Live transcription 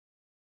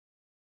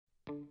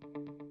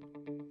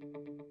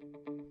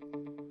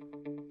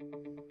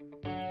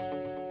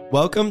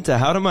Welcome to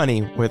How to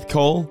Money with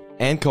Cole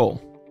and Cole.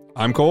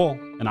 I'm Cole.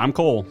 And I'm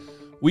Cole.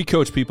 We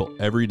coach people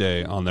every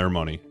day on their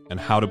money and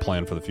how to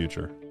plan for the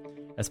future.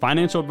 As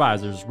financial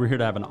advisors, we're here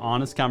to have an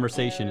honest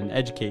conversation and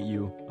educate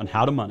you on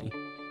how to money.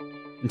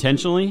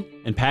 Intentionally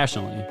and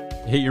passionately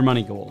to hit your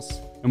money goals.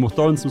 And we'll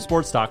throw in some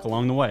sports talk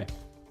along the way.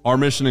 Our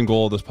mission and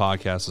goal of this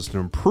podcast is to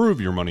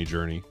improve your money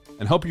journey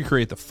and help you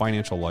create the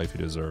financial life you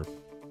deserve.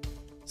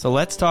 So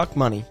let's talk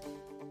money.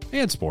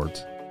 And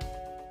sports.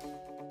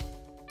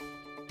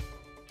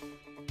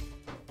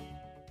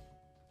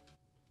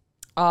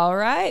 All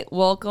right,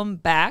 welcome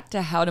back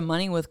to How to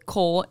Money with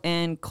Cole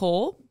and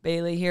Cole.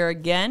 Bailey here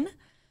again.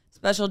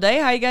 Special day.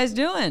 How you guys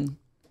doing?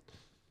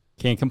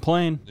 Can't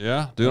complain.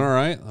 Yeah, doing all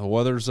right. The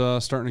weather's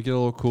starting to get a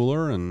little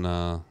cooler,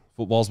 and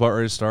football's about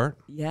ready to start.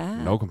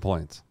 Yeah. No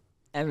complaints.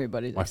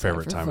 Everybody's My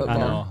favorite time of I the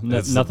year. know.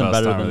 It's Nothing the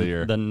best better time of the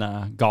year.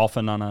 than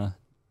golfing on a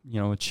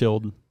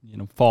chilled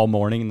fall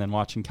morning and then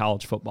watching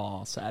college football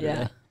all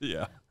Saturday.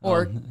 Yeah.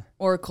 Yeah.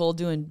 Or Cole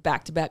doing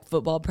back-to-back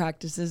football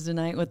practices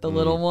tonight with the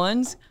little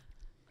ones.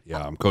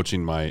 Yeah, I'm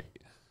coaching my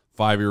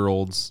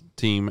 5-year-olds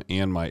team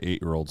and my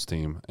 8-year-olds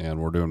team, and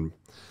we're doing.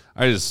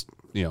 I just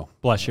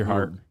Bless your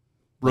heart.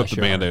 rip the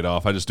Band-Aid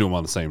off. I just do them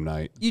on the same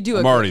night.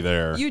 I'm already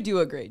there. You do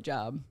a great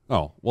job.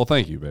 Oh, well,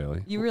 thank you,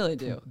 Bailey. You really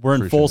do. We're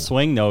in full Appreciate it.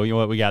 swing though. You know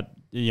what we got?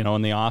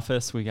 In the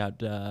office, we got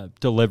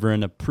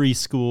delivering a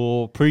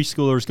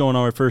preschoolers going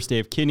on our first day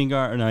of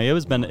kindergarten. No,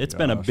 it's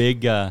been a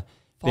big Fall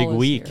is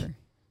week. here.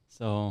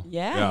 So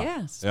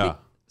Yeah. Yeah.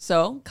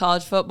 So,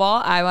 college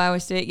football, Iowa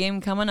State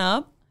game coming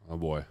up. Oh,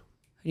 boy.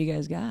 Who do you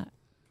guys got?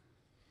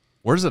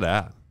 Where's it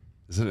at?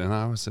 Is it in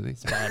Iowa City?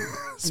 It's bad.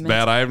 It's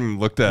bad. I haven't even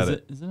looked at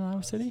it. Is it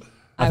Iowa City?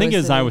 I think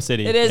it's Iowa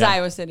City. It is Yeah.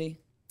 Iowa City.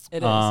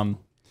 It is.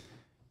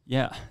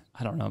 Yeah,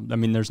 I don't know. I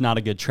mean, there's not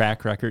a good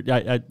track record.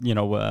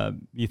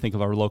 You think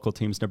of our local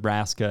teams,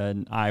 Nebraska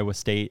and Iowa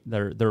State.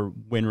 Their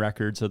win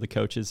records of the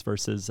coaches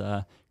versus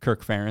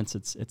Kirk Ferentz.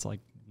 It's like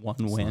one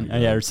win,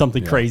 or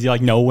something crazy,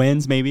 like no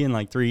wins maybe in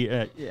like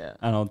 3,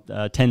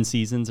 10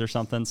 seasons or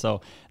something. So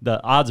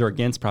the odds are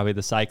against probably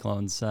the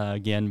Cyclones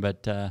again,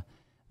 but.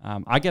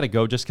 I got to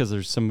go just because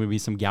there's maybe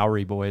some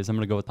Gowrie boys. I'm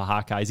going to go with the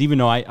Hawkeyes, even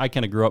though I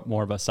kind of grew up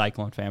more of a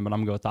Cyclone fan, but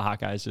I'm going to go with the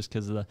Hawkeyes just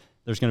because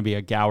there's going to be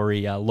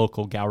a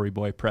local Gowrie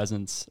boy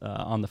presence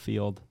on the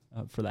field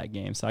for that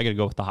game. So I got to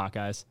go with the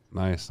Hawkeyes.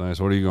 Nice. What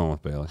are you going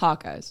with, Bailey?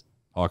 Hawkeyes.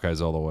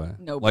 Hawkeyes all the way.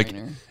 No like,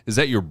 brainer. Is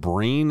that your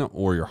brain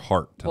or your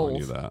heart telling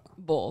Both. you that?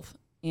 Both.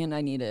 And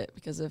I need it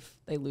because if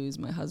they lose,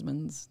 my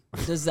husband's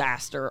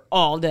disaster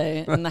all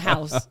day in the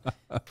house.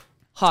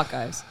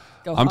 Hawkeyes.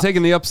 Go I'm Hawks.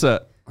 taking the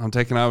upset. I'm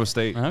taking Iowa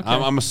State. Okay.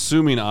 I'm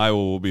assuming Iowa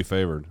will be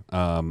favored.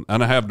 And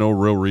I have no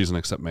real reason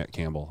except Matt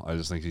Campbell. I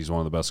just think he's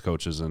one of the best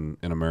coaches in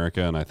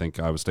America, and I think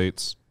Iowa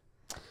State's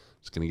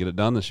just going to get it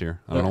done this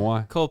year. I don't know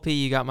why. Cole P,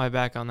 you got my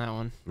back on that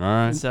one. All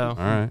right. So All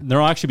right.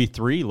 There'll actually be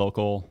 3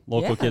 local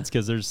Yeah. kids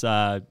because there's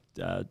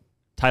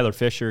Tyler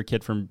Fisher, a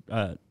kid from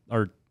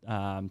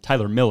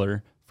Tyler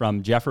Miller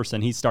from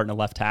Jefferson. He's starting to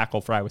left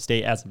tackle for Iowa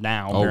State as of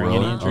now Oh, during really?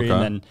 any injury. Okay.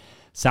 And then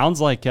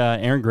sounds like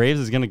Aaron Graves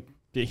is going to.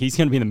 He's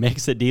going to be in the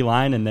mix at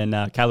D-line, and then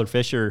Kyler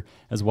Fisher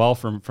as well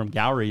from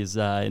Gowrie is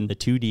in the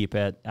 2 deep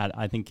at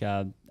I think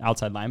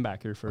outside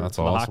linebacker for That's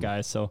the awesome.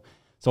 Hawkeyes. So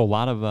a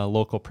lot of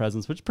local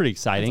presence, which is pretty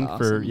exciting That's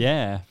for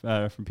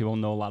awesome. people who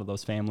know a lot of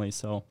those families.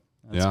 So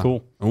that's Yeah.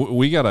 cool.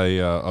 We got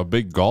a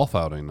big golf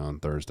outing on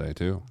Thursday,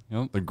 too.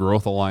 Yep. The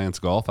Growth Alliance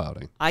golf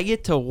outing. I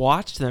get to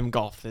watch them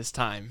golf this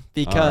time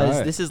because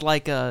right. this is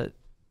like I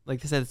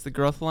said, it's the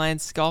Growth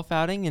Alliance golf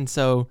outing, and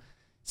so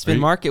Spin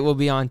you- Market will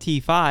be on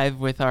T5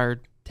 with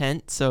our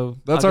tent. So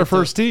That's I'll our get to-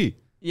 first tee.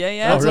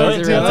 Yeah. Oh,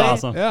 really? Is it That's really?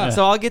 awesome. Yeah.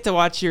 So I'll get to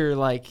watch your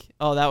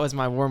that was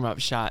my warm up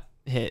shot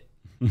hit.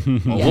 Well,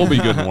 we'll be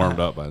good and warmed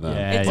up by then.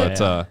 Yeah,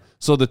 But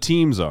so the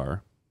teams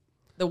are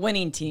The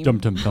winning team. Dum,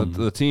 dum, dum.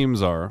 the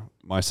teams are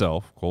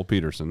myself, Cole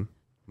Peterson,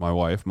 my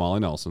wife Molly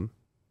Nelson,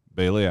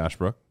 Bailey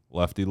Ashbrook,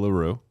 Lefty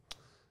LaRue,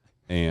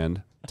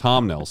 and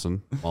Tom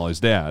Nelson,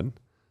 Molly's dad,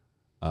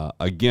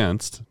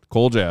 against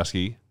Cole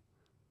Jaskey,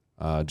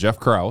 Jeff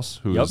Krause,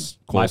 who Yep. is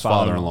My Cole's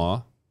father-in-law.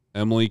 father-in-law,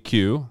 Emily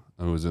Q,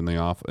 who is in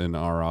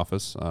our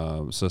office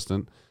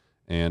assistant,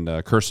 and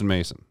Kirsten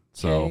Mason.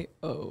 So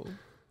K.O.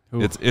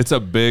 it's a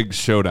big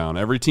showdown.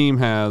 Every team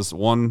has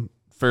one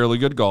fairly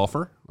good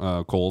golfer.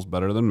 Cole's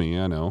better than me,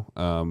 I know.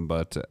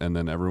 And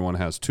then everyone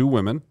has 2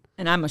 women.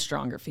 And I'm a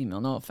stronger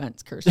female. No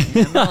offense, Kirsten.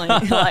 I'm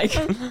really, like,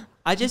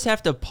 I just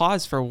have to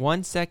pause for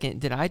 1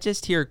 second. Did I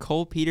just hear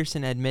Cole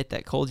Peterson admit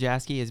that Cole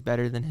Jaskey is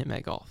better than him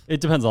at golf?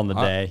 It depends on the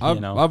day,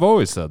 I've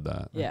always said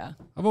that. yeah.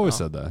 I've always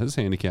said that. His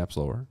handicap's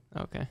lower.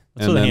 Okay.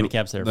 That's what the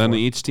handicap's there Then for.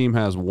 each team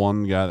has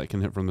one guy that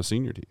can hit from the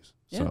senior tees.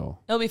 Yeah. So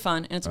It'll be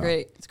fun. And it's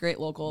great. It's a great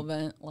local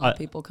event. A lot of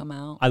people come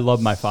out. I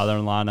love my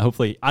father-in-law, and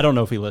hopefully, I don't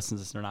know if he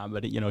listens to this or not,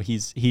 but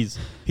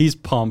he's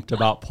pumped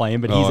about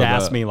playing. But Oh, he's I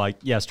asked bet. me like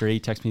yesterday. He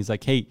texted me. He's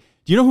like, "Hey, do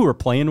you know who we're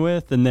playing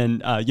with?" And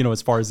then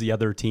as far as the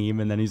other team,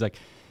 and then he's like,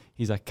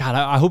 he's like, God,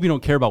 I hope you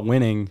don't care about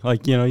winning.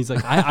 Like, he's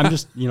like, I'm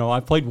just, I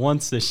played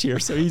once this year,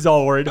 so he's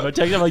all worried about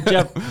taking. I'm like,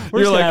 Jeff,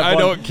 you're like, I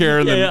don't care,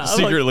 and then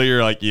secretly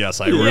you're like, yes,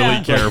 I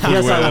really care if we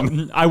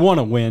win. I want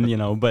to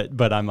win,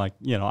 but I'm like,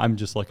 I'm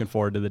just looking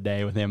forward to the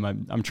day with him.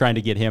 I'm trying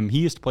to get him. He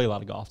used to play a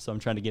lot of golf, so I'm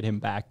trying to get him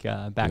back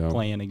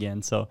playing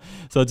again. So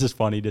it's just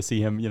funny to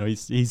see him.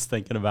 He's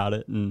thinking about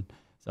it, and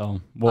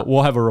so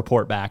we'll have a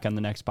report back on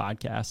the next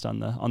podcast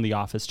on the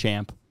Office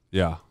Champ.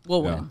 Yeah,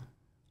 we'll win.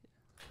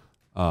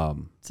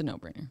 It's a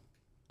no-brainer.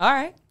 All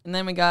right. And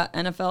then we got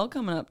NFL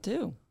coming up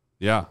too.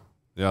 Yeah.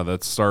 Yeah,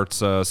 that starts.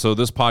 So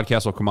this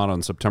podcast will come out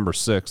on September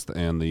 6th,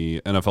 and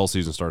the NFL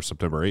season starts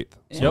September 8th.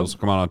 So this will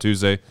come out on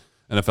Tuesday.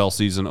 NFL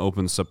season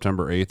opens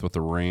September 8th with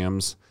the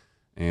Rams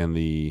and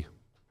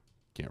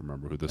can't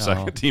remember who the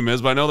second team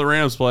is, but I know the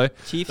Rams play.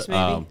 Chiefs,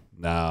 maybe?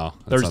 No.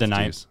 Thursday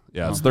night. Chiefs.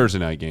 Yeah, it's Thursday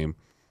night game.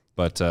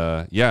 But,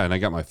 and I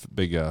got my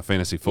big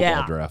fantasy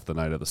football draft the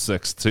night of the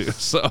 6th, too.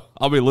 So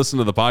I'll be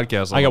listening to the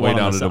podcast on the way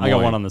down to Des Moines. I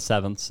got one on the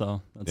 7th,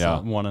 so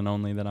that's one and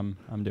only that I'm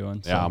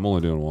doing. So. Yeah, I'm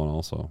only doing one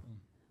also.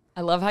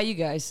 I love how you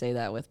guys say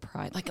that with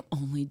pride. Like, I'm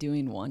only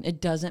doing one. It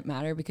doesn't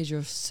matter because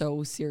you're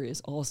so serious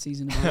all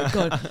season.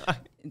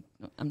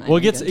 I'm not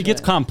it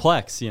gets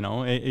complex,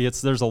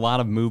 there's a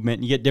lot of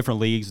movement. You get different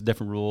leagues,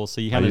 different rules,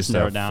 so you kind of just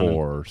narrow it down.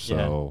 4,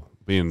 so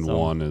being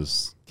one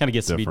is kind of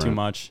gets different. to be too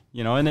much,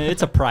 and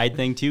it's a pride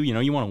thing too.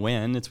 You want to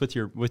win. It's with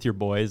your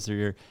boys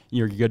or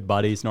your good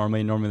buddies.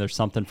 Normally there's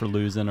something for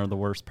losing or the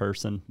worst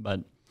person.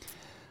 But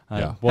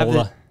have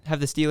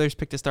the Steelers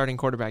picked a starting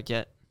quarterback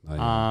yet?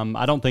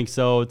 I don't think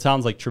so. It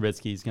sounds like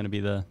Trubisky's going to be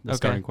the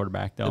starting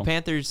quarterback though. The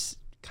Panthers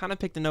kind of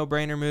picked a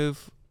no-brainer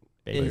move.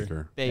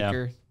 Baker.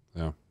 Yeah.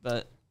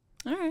 But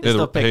all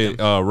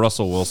right.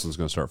 Russell Wilson's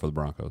going to start for the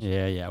Broncos.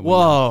 Yeah.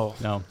 Whoa.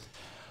 No.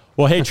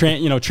 Well, hey,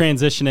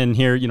 transitioning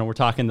here, we're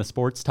talking the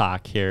sports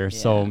talk here. Yeah.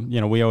 So,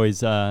 we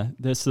always,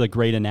 this is a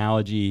great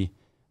analogy.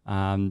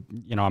 I'm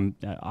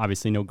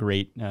obviously no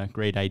great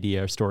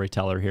idea or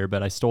storyteller here,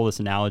 but I stole this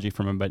analogy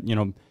from him. But,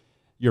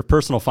 your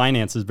personal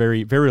finance is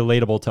very, very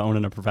relatable to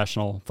owning a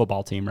professional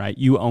football team, right?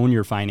 You own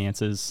your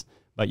finances,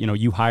 but,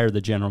 you hire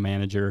the general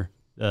manager,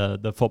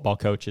 the football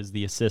coaches,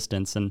 the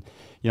assistants. And,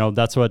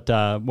 that's what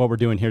we're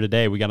doing here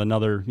today. We got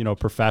another,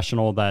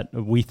 professional that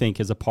we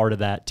think is a part of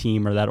that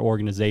team or that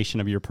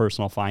organization of your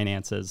personal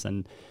finances.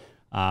 And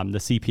the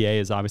CPA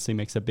is obviously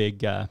makes a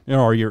big,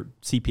 or your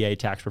CPA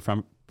tax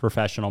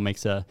professional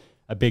makes a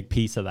big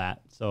piece of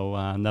that.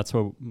 So that's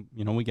what,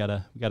 we got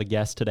a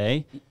guest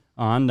today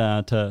on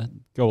to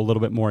go a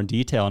little bit more in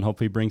detail and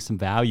hopefully bring some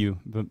value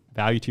to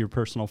your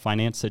personal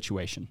finance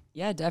situation.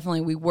 Yeah,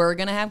 definitely. We were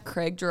going to have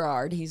Craig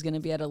Gerard. He's going to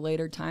be at a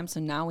later time.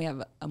 So now we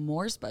have a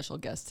more special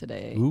guest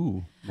today.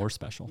 Ooh, more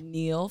special.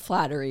 Neil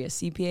Flattery, a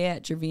CPA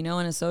at Trevino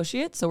and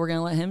Associates. So we're going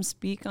to let him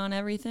speak on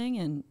everything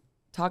and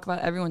talk about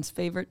everyone's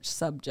favorite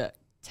subject,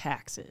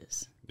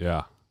 taxes.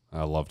 Yeah,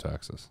 I love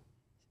taxes.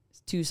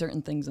 It's 2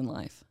 certain things in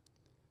life.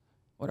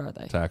 What are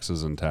they?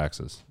 Taxes and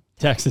taxes.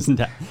 Taxes and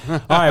tax. All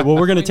right. Well,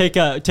 we're going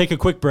to take a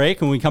quick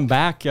break. When we come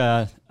back,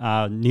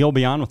 Neil will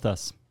be on with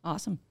us.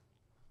 Awesome.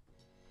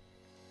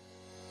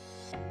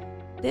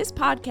 This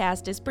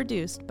podcast is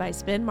produced by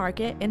Spin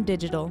Market and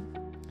Digital.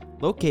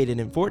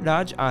 Located in Fort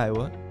Dodge,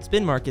 Iowa,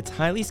 Spin Market's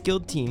highly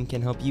skilled team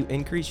can help you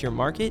increase your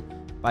market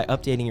by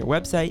updating your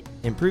website,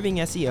 improving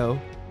SEO,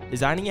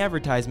 designing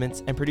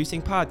advertisements, and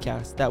producing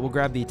podcasts that will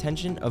grab the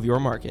attention of your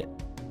market.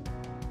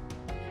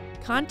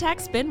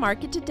 Contact Spin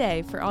Market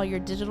today for all your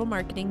digital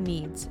marketing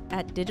needs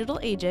at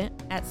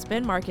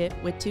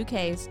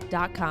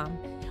digitalagent@spinmarketwith2ks.com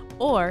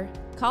or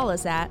call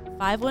us at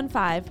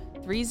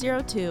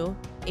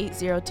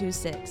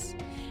 515-302-8026.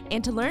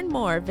 And to learn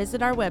more,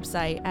 visit our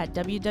website at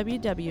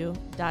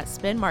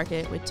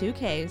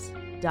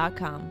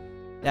www.spinmarketwith2ks.com.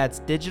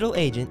 That's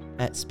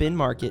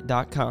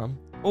digitalagent@spinmarket.com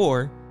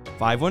or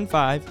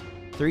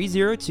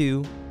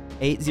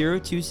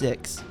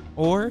 515-302-8026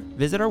 or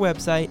visit our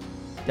website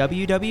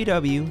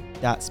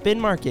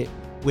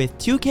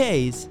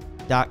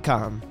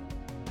www.spinmarketwith2ks.com.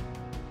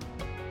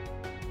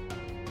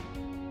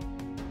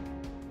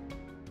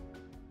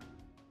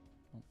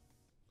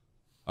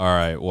 All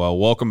right. Well,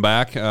 welcome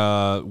back.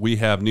 We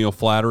have Neil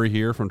Flattery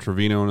here from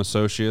Trevino and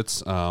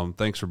Associates.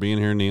 Thanks for being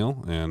here,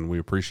 Neil, and we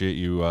appreciate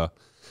you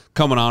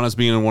coming on as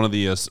being one of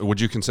the. Would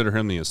you consider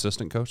him the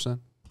assistant coach then?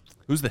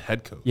 Who's the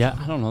head coach? Yeah,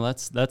 I don't know.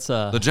 That's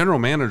the general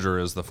manager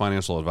is the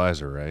financial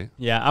advisor, right?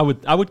 Yeah, I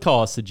would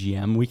call us the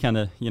GM. We kind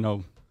of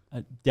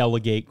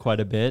delegate quite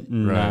a bit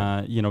and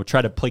right.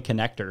 Try to play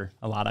connector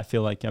a lot. I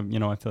feel like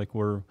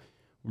we're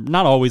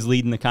not always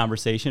leading the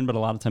conversation, but a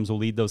lot of times we'll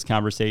lead those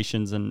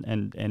conversations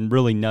and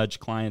really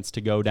nudge clients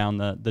to go down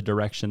the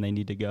direction they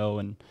need to go.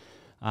 And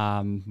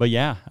but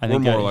yeah, I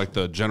think we're more like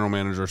the general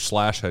manager /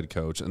 head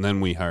coach, and then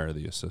we hire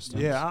the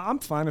assistant. Yeah, I'm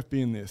fine with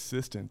being the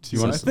assistant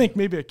too. I think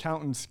maybe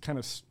accountants kind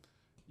of,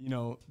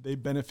 they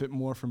benefit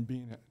more from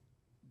being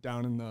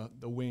down in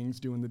the wings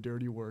doing the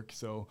dirty work.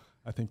 So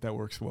I think that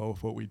works well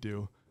with what we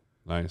do.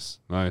 Nice.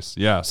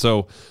 Yeah.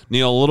 So,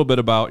 Neil, a little bit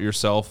about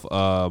yourself.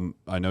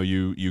 I know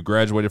you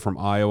graduated from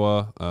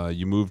Iowa.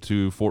 You moved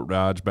to Fort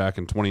Dodge back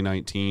in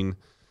 2019.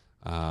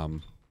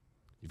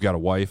 You've got a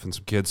wife and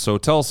some kids. So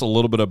tell us a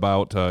little bit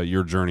about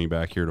your journey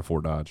back here to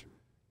Fort Dodge.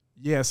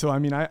 Yeah, so I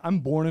mean, I'm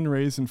born and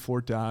raised in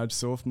Fort Dodge,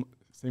 so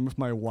same with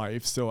my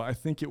wife. So I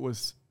think it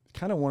was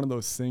kind of one of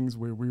those things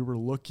where we were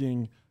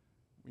looking,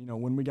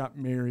 when we got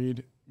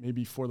married,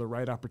 maybe for the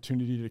right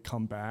opportunity to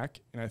come back.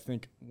 And I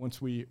think once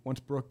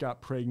Brooke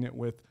got pregnant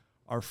with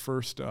our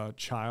first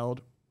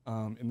child,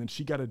 and then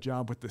she got a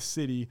job with the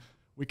city,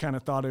 we kind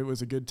of thought it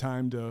was a good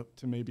time to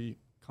maybe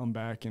come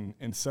back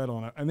and settle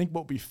on it. I think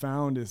what we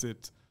found is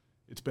it's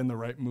been the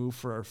right move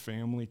for our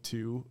family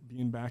too,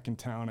 being back in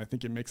town. I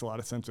think it makes a lot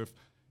of sense if,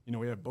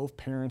 we have both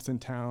parents in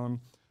town.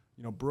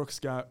 Brooke's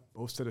got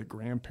both set of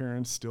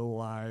grandparents still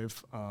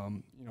alive.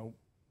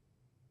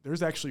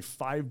 There's actually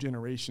 5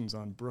 generations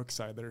on Brooke's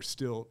side that are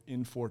still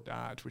in Fort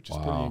Dodge, which is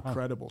pretty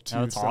incredible too.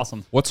 That's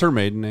awesome. What's her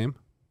maiden name?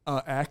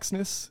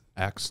 Axness.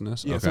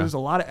 Axness. Yeah, okay. so there's a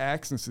lot of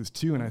Axnesses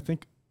too, and I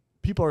think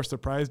people are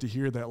surprised to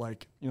hear that,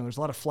 there's a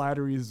lot of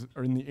Flatteries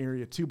are in the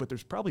area too, but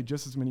there's probably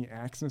just as many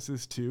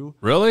Axnesses too.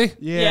 Really?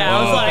 Yeah,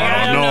 I was like,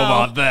 I don't know know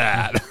about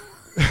that.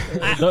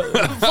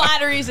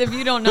 Flatteries, if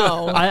you don't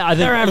know, I think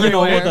they're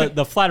everywhere.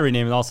 the Flattery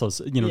name is also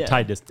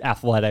tied to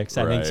athletics.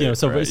 I think Right.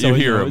 so You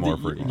hear it more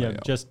frequently. Yeah,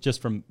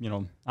 just from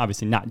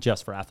obviously not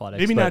just for athletics.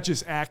 Maybe but not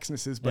just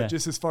Axnesses, but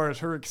just as far as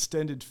her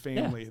extended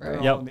family, they're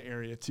all in the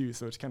area too.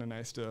 So it's kind of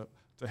nice to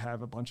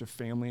have a bunch of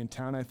family in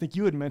town. I think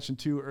you had mentioned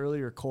too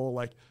earlier, Cole,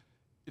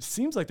 it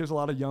seems like there's a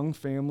lot of young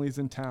families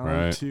in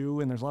town too,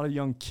 and there's a lot of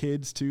young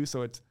kids too.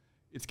 So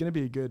it's going to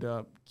be a good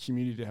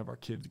community to have our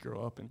kids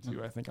grow up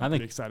into. I think I'm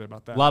pretty excited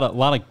about that. A lot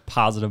of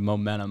positive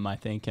momentum, I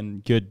think,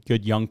 and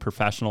good young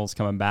professionals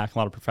coming back. A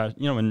lot of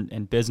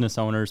and business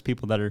owners,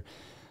 people that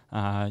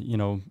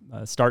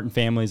are, starting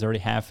families, already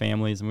have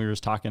families. And we were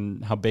just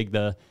talking how big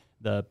the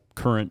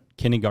current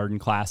kindergarten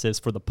class is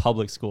for the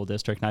public school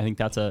district. And I think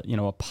that's a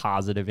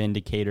positive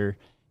indicator,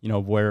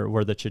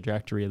 where the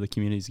trajectory of the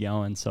community is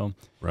going. So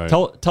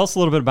tell us a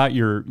little bit about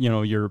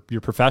your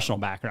professional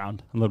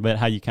background, a little bit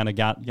how you kind of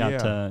got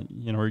to,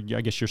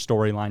 I guess your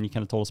storyline. You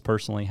kind of told us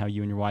personally how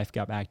you and your wife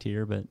got back to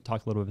here, but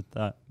talk a little bit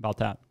about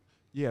that.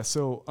 Yeah.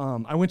 So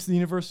I went to the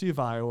University of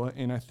Iowa,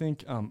 and I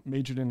think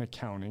majored in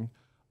accounting.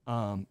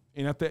 And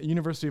at the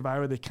University of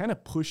Iowa, they kind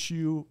of push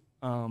you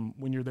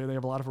when you're there. They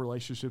have a lot of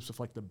relationships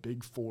with the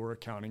big 4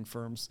 accounting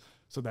firms.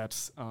 So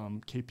that's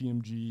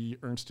KPMG,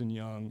 Ernst &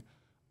 Young,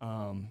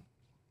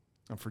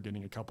 I'm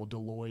forgetting a couple,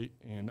 Deloitte,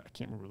 and I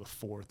can't remember the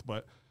 4th,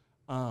 but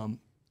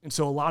and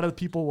so a lot of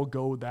people will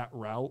go that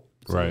route,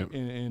 right?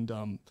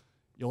 And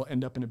you'll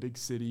end up in a big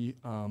city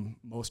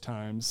most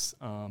times.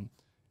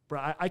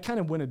 But I kind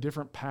of went a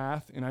different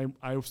path, and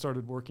I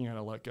started working at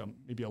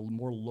maybe a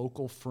more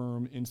local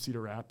firm in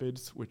Cedar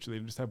Rapids, which they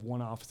just have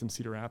one office in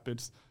Cedar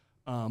Rapids,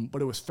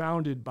 but it was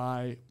founded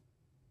by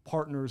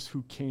partners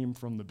who came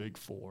from the big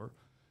 4.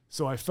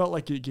 So I felt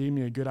like it gave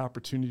me a good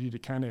opportunity to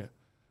kind of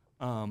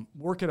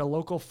work at a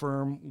local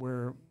firm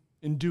where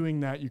in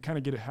doing that, you kind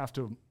of have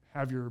to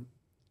have your,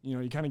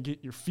 you kind of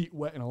get your feet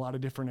wet in a lot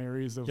of different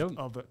areas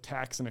of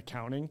tax and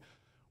accounting.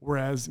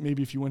 Whereas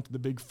maybe if you went to the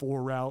big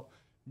 4 route,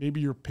 maybe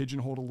you're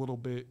pigeonholed a little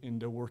bit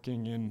into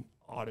working in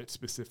audit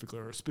specifically,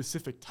 or a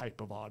specific type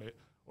of audit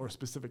or a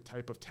specific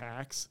type of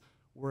tax.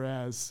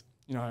 Whereas,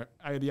 I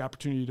had the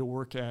opportunity to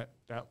work at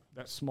that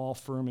small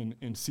firm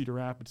in Cedar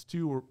Rapids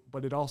too,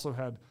 but it also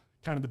had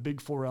kind of the big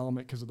 4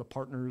 element because of the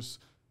partners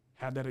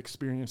had that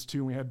experience too,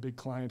 and we had big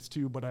clients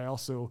too, but I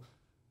also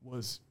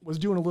was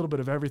doing a little bit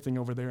of everything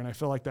over there, and I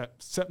felt like that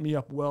set me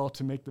up well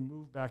to make the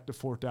move back to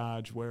Fort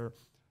Dodge, where,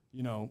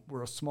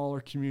 we're a smaller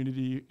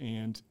community,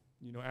 and,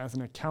 as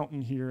an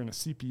accountant here and a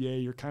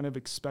CPA, you're kind of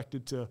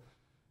expected to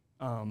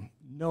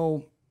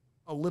know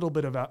a little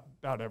bit about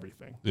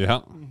everything. Yeah.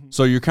 Mm-hmm.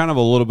 So you're kind of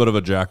a little bit of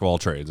a jack of all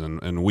trades,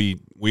 and we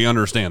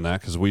understand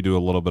that because we do a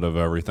little bit of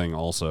everything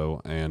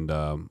also, and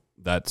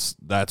that's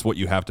what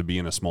you have to be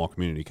in a small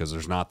community, because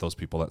there's not those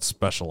people that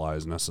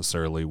specialize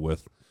necessarily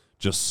with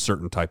just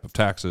certain type of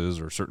taxes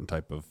or certain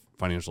type of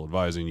financial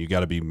advising. You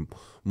got to be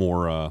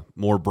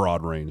more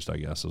broad ranged, I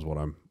guess, is what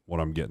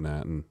I'm getting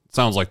at. And it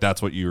sounds like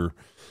that's what you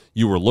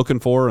were looking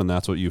for, and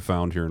that's what you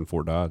found here in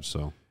Fort Dodge.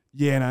 So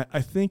yeah, and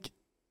I think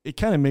it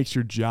kind of makes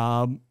your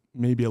job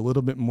maybe a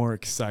little bit more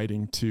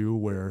exciting too,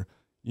 where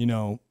I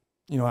know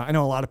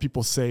a lot of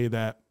people say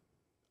that,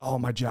 oh,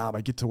 my job,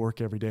 I get to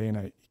work every day, and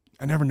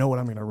I never know what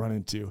I'm going to run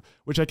into,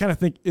 which I kind of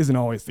think isn't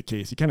always the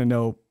case. You kind of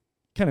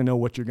know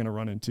what you're going to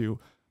run into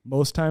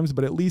most times,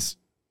 but at least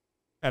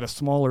at a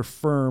smaller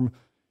firm,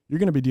 you're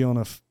going to be dealing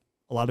with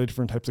a lot of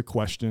different types of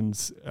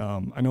questions.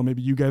 I know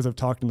maybe you guys have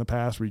talked in the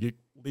past where you get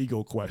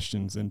legal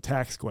questions and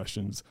tax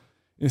questions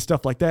and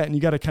stuff like that. And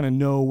you got to kind of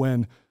know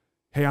when,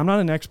 hey, I'm not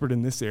an expert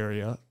in this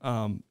area.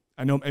 I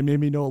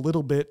maybe know a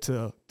little bit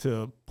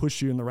to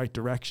push you in the right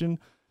direction,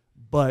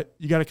 but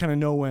you got to kind of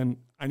know when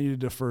I need to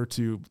defer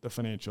to the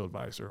financial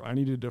advisor. I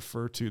need to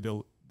defer to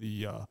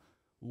the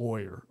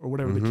lawyer, or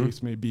whatever the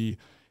case may be.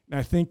 And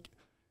I think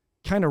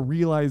kind of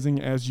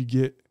realizing as you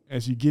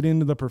get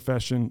into the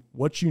profession,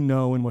 what you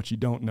know and what you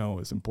don't know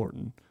is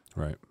important.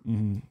 Right.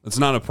 Mm-hmm. It's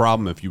not a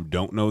problem if you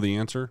don't know the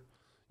answer.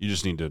 You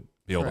just need to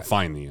be able to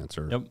find the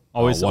answer. Yep.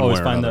 Always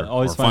find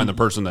the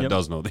person that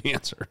does know the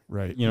answer.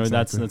 Right. You know,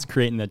 that's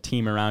creating the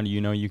team around you.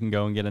 You know, you can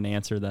go and get an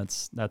answer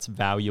that's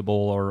valuable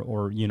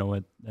or you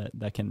know,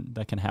 that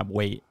can have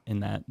weight in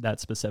that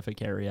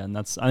specific area. And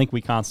I think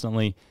we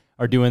constantly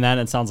are doing that.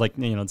 And it sounds like,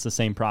 you know, it's the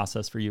same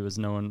process for you as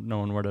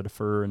knowing where to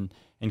defer and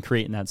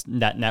creating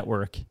that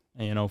network,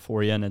 you know,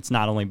 for you. And it's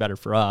not only better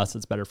for us,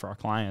 it's better for our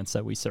clients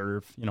that we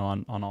serve, you know,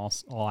 on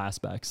all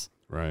aspects.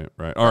 Right.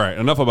 All right.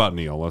 Enough about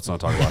Neil. Let's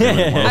not talk about him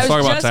anymore. Let's talk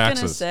about taxes. I was just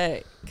going to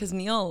say, because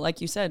Neil, like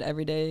you said,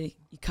 every day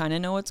you kind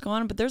of know what's going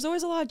on, but there's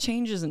always a lot of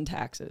changes in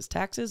taxes.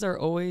 Taxes are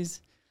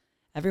always,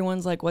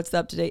 everyone's like, what's the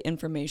up-to-date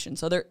information?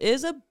 So there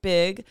is a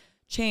big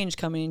change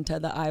coming to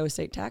the Iowa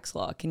state tax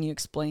law. Can you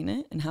explain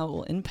it and how it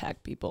will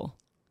impact people?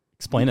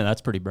 Explain it.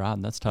 That's pretty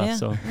broad. That's tough. Yeah.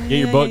 So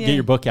get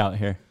your book out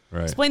here.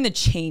 Right. Explain the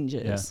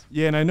changes.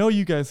 Yeah, and I know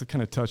you guys have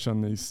kind of touched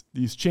on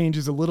these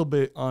changes a little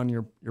bit on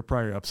your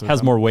prior episode.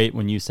 Has more weight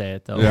when you say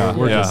it, though.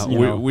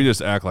 Yeah, we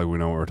just act like we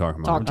know what we're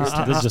talking about.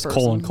 This is just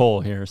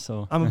Cole here,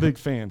 so I'm a big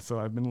fan, so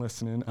I've been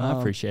listening. I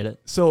appreciate it.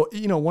 So,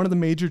 you know, one of the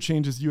major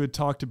changes you had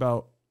talked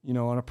about, you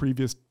know, on a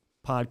previous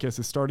podcast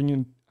is starting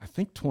in, I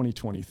think,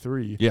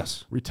 2023.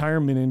 Yes.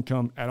 Retirement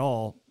income at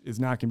all is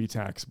not going to be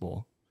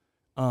taxable.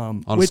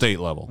 On the state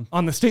level.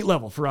 On the state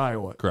level for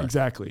Iowa. Correct.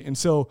 Exactly. And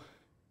so,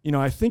 you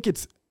know, I think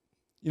it's,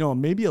 you know,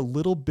 maybe a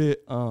little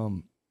bit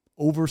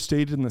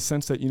overstated in the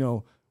sense that, you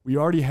know, we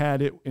already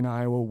had it in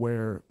Iowa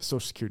where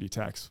Social Security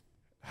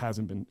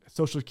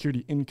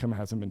income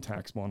hasn't been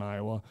taxable in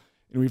Iowa.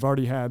 And we've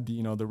already had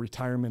the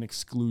retirement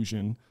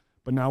exclusion,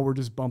 but now we're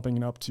just bumping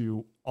it up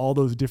to all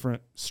those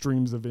different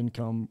streams of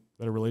income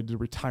that are related to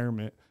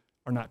retirement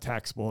are not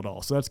taxable at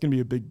all. So that's going to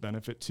be a big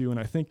benefit too. And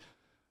I think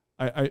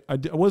I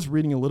was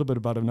reading a little bit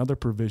about another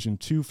provision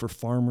too for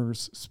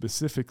farmers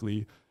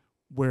specifically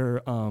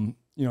where,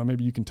 you know,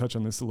 maybe you can touch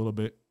on this a little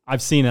bit.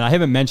 I've seen it. I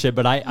haven't mentioned it,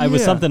 but I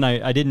was something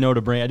I didn't know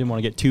to bring. I didn't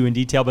want to get too in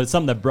detail, but it's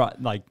something that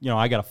brought, like, you know,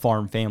 I got a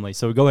farm family.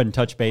 So go ahead and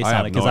touch base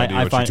on it because I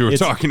find what you were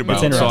talking about.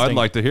 So I'd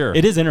like to hear.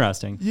 It is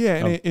interesting.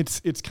 Yeah, and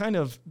it's kind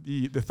of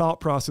the thought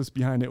process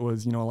behind it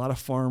was, you know, a lot of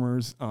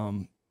farmers,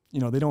 you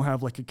know, they don't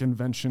have like a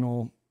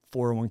conventional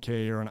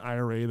 401k or an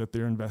IRA that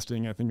they're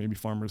investing. I think maybe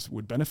farmers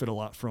would benefit a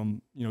lot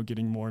from, you know,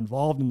 getting more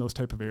involved in those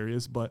type of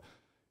areas. But,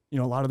 you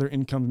know, a lot of their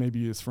income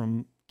maybe is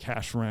from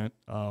cash rent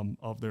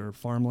of their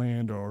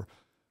farmland or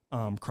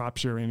crop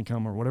share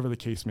income or whatever the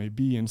case may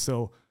be. And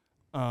so,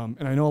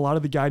 and I know a lot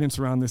of the guidance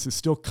around this is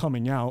still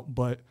coming out,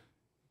 but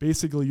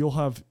basically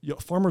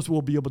farmers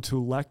will be able to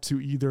elect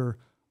to either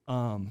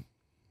be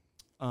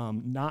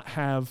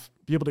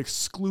able to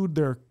exclude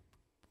their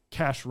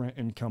cash rent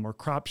income or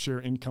crop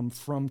share income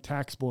from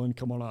taxable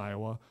income on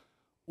Iowa,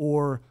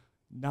 or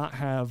not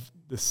have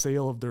the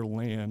sale of their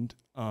land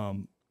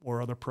or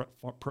other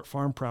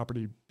farm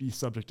property be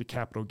subject to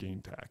capital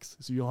gain tax.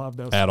 So you'll have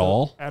those at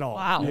all.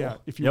 Wow. Yeah,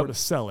 if you were to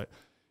sell it.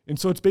 And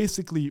so it's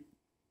basically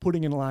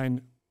putting in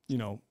line, you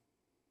know,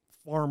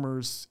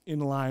 farmers in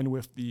line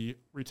with the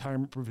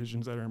retirement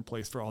provisions that are in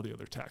place for all the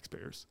other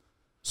taxpayers.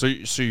 So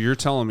you're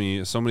telling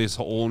me somebody's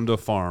owned a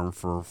farm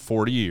for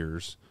 40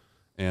 years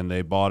and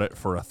they bought it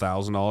for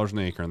 $1,000 an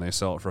acre and they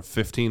sell it for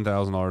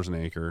 $15,000 an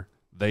acre.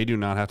 They do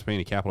not have to pay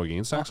any capital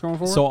gains tax going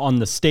forward? So on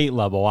the state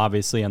level,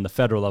 obviously, on the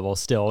federal level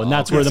still, and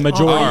that's where the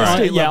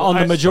majority, on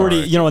the majority,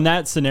 you know, in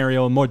that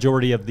scenario, a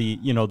majority of the,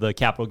 you know, the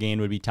capital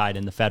gain would be tied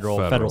in the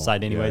federal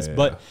side anyways.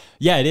 But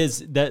it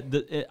is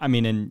that, I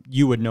mean, and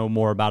you would know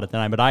more about it than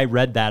I, but I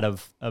read that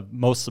of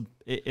most,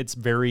 it's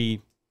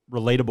very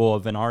relatable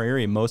of in our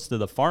area, most of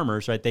the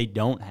farmers, right, they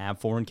don't have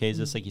 401ks,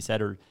 just like you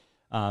said, or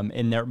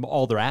and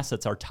all their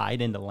assets are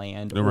tied into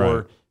land,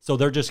 or so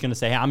they're just going to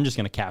say, hey, I'm just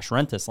going to cash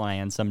rent this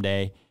land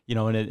someday, you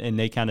know, and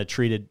they kind of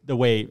treat it the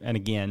way. And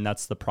again,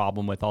 that's the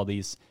problem with all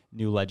these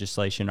new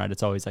legislation, right?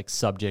 It's always like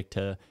subject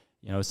to,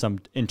 you know, some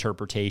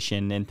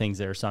interpretation and things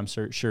there. So I'm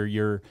sure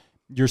you're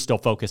still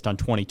focused on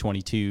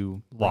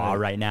 2022 law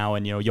right now,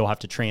 and you know you'll have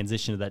to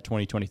transition to that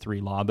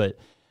 2023 law. But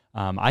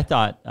I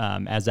thought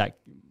as that,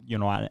 you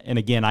know, and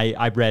again,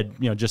 I read,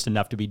 you know, just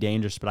enough to be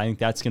dangerous, but I think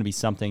that's going to be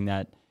something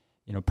that,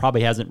 you know,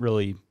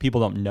 probably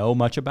people don't know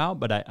much about,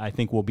 but I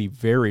think will be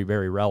very,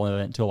 very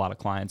relevant to a lot of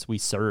clients we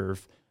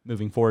serve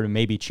moving forward, and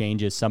maybe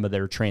changes some of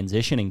their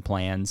transitioning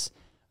plans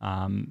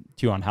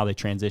too on how they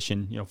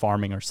transition, you know,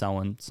 farming or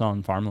selling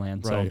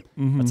farmland. Right.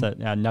 So that's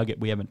a nugget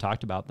we haven't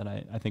talked about that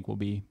I think will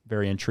be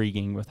very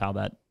intriguing with how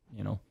that,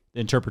 you know,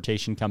 the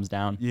interpretation comes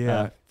down.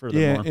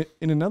 Furthermore. Yeah.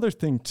 And another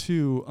thing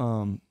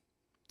too,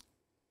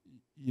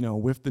 you know,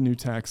 with the new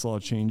tax law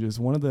changes,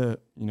 one of the,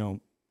 you know,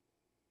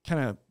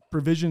 kind of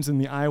provisions in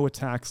the Iowa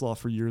tax law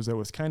for years that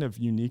was kind of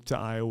unique to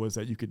Iowa was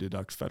that you could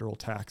deduct federal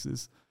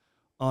taxes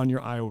on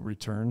your Iowa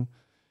return.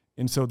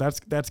 And so that's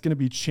going to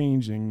be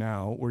changing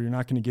now, where you're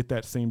not going to get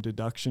that same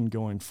deduction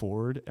going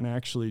forward. And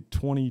actually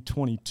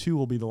 2022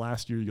 will be the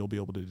last year you'll be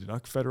able to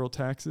deduct federal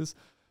taxes.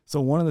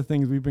 So one of the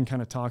things we've been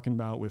kind of talking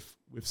about with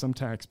some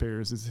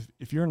taxpayers is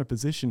if you're in a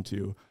position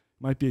to,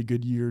 it might be a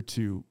good year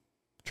to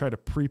try to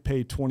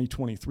prepay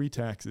 2023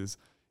 taxes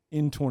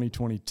in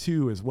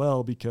 2022 as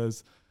well,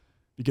 because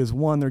because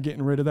one, they're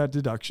getting rid of that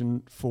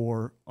deduction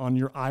on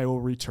your Iowa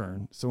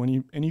return. So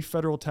any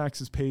federal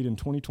taxes paid in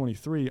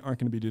 2023 aren't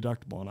going to be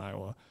deductible in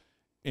Iowa.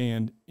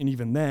 And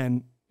even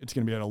then, it's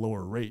going to be at a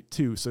lower rate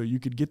too. So you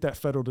could get that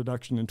federal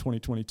deduction in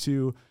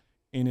 2022,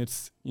 and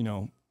it's,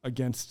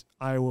 against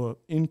Iowa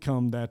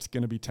income that's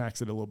going to be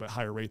taxed at a little bit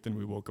higher rate than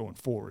we will going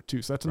forward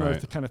too. So that's another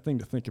kind of thing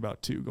to think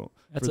about too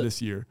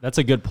this year. That's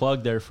a good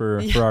plug there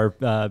for our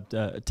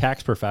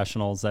tax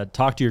professionals that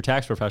talk to your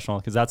tax professional,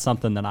 because that's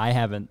something that I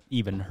haven't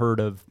even heard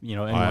of,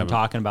 anyone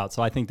talking about.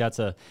 So I think that's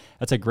a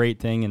great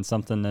thing, and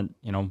something that,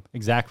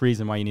 exact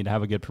reason why you need to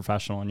have a good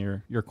professional in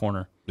your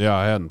corner. Yeah,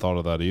 I hadn't thought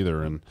of that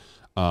either. And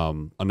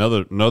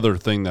another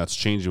thing that's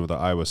changing with the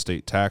Iowa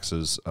state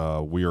taxes,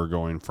 we are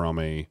going from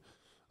a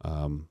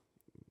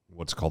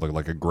what's called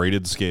like a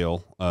graded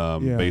scale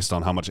based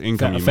on how much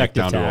income you make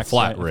down to a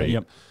flat rate.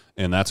 Yep.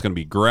 And that's going to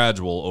be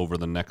gradual over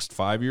the next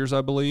 5 years,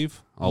 I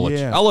believe. I'll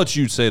let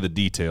you say the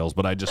details,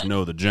 but I just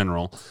know the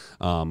general.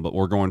 But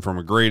we're going from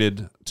a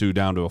graded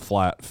down to a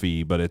flat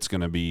fee, but it's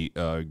going to be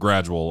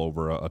gradual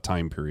over a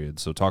time period.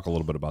 So talk a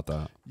little bit about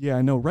that. Yeah,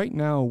 I know. Right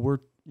now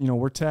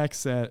we're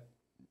taxed at,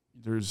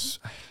 there's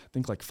I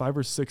think like 5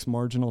 or 6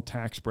 marginal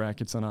tax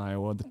brackets in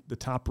Iowa. The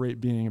top rate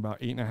being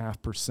about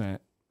 8.5%.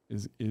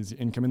 Is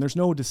income, and there's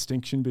no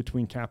distinction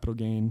between capital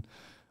gain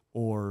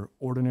or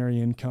ordinary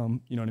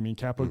income. You know what I mean?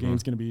 Capital gain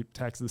is going to be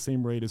taxed at the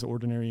same rate as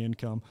ordinary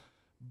income,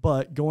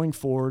 but going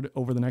forward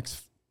over the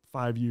next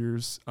 5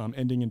 years,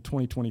 ending in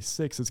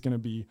 2026, it's going to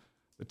be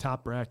the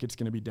top bracket's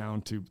going to be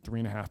down to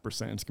 3.5%. It's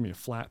going to be a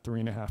flat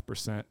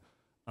 3.5%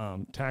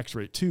 tax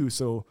rate too.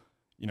 So,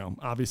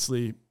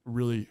 obviously,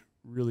 really,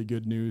 really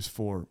good news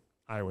for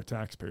Iowa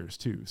taxpayers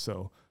too.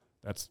 So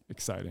that's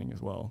exciting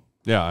as well.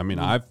 Yeah, I mean,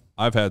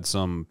 I've had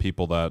some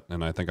people that,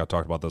 and I think I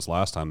talked about this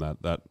last time,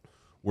 that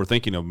were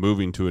thinking of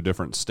moving to a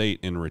different state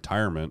in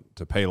retirement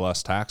to pay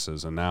less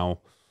taxes, and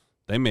now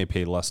they may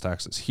pay less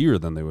taxes here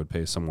than they would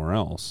pay somewhere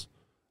else,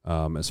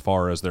 as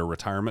far as their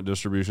retirement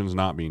distributions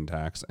not being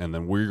taxed, and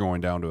then we're going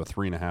down to a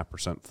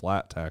 3.5%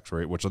 flat tax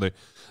rate, which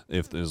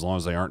as long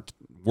as they aren't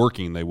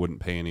working, they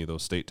wouldn't pay any of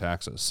those state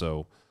taxes.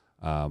 So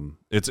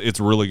it's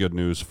really good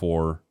news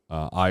for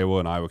Iowa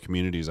and Iowa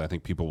communities. I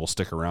think people will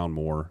stick around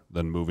more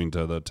than moving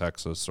to the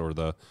Texas or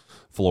the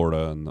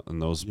Florida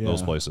and those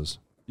places.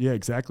 Yeah,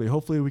 exactly.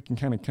 Hopefully we can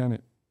kind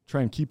of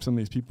try and keep some of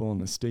these people in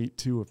the state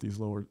too with these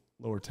lower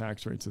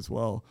tax rates as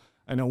well.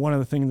 I know one of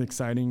the things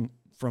exciting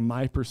from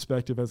my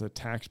perspective as a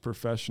tax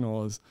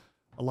professional is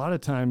a lot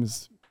of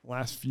times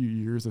last few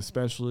years,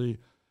 especially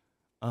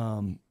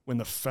when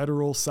the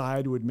federal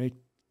side would make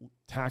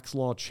tax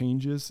law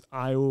changes,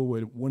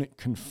 Iowa wouldn't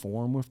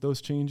conform with those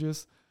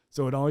changes.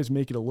 So it'd always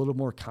make it a little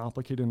more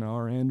complicated on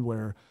our end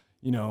where,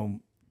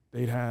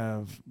 they'd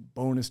have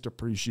bonus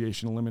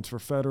depreciation limits for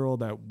federal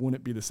that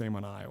wouldn't be the same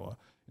on Iowa.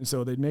 And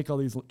so they'd make all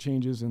these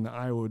changes and the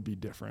Iowa would be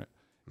different.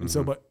 And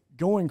so, but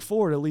going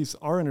forward, at least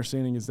our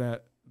understanding is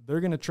that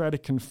they're going to try to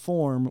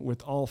conform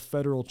with all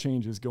federal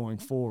changes going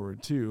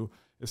forward too,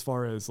 as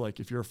far as like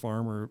if you're a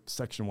farmer,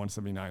 Section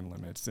 179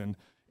 limits and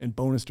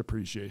bonus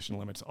depreciation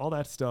limits, all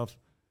that stuff.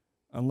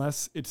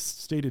 Unless it's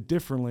stated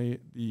differently,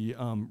 the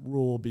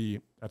rule will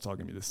be that's all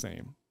going to be the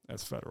same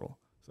as federal.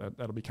 So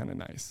that'll be kind of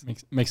nice.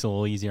 Makes it a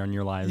little easier on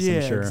your lives, yeah,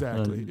 I'm sure.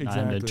 Exactly.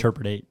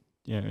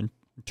 And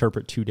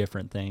interpret two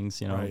different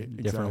things, right,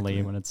 differently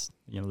exactly. when it's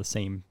the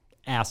same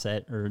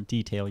asset or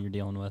detail you're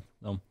dealing with.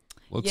 So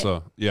let's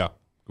go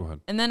ahead.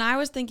 And then I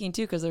was thinking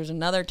too, because there's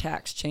another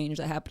tax change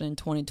that happened in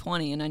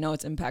 2020, and I know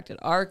it's impacted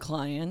our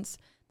clients,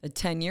 the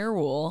 10-year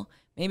rule.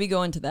 Maybe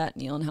go into that,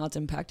 Neil, and how it's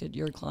impacted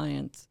your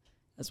clients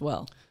as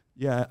well.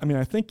 Yeah, I mean,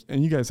 I think,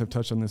 and you guys have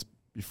touched on this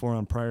before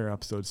on prior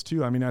episodes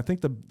too. I mean, I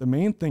think the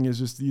main thing is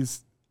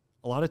just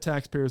a lot of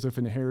taxpayers with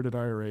inherited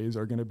IRAs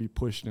are going to be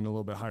pushed in a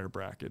little bit higher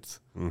brackets.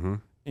 Mm-hmm.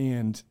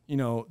 And,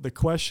 the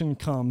question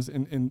comes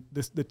in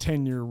the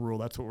 10-year rule,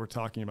 that's what we're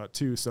talking about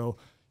too. So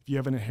if you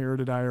have an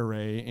inherited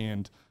IRA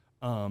and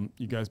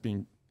you guys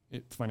being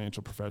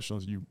financial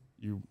professionals,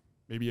 you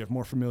maybe have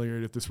more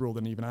familiarity with this rule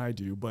than even I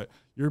do, but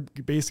you're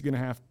basically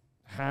going to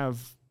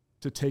have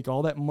to take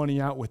all that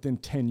money out within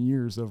 10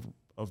 years of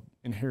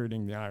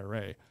inheriting the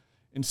IRA.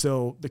 And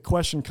so the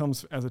question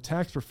comes as a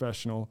tax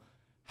professional,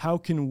 how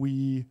can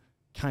we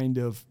kind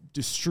of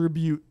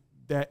distribute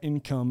that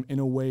income in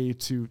a way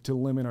to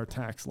limit our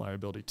tax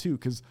liability too?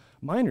 Because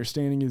my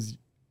understanding is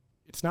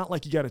it's not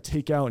like you got to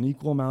take out an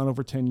equal amount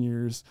over 10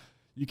 years.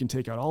 You can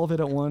take out all of it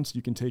at once.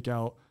 You can take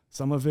out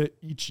some of it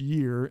each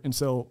year. And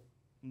so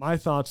my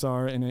thoughts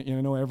are, and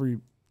I know every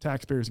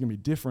taxpayer is going to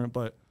be different,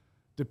 but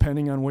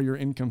depending on what your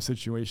income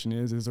situation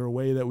is there a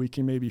way that we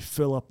can maybe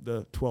fill up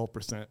the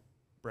 12%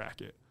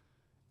 bracket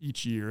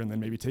each year and then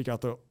maybe take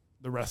out the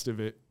rest of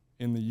it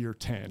in the year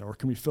 10? Or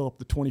can we fill up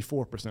the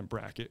 24%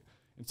 bracket?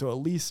 And so at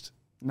least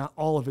not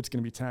all of it's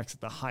going to be taxed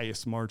at the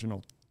highest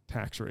marginal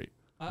tax rate.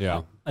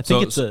 Yeah. I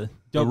think the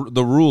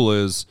rule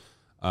is,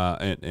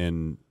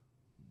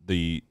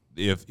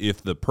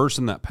 if the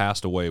person that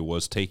passed away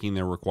was taking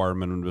their required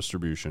minimum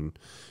distribution,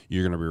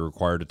 you're going to be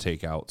required to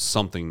take out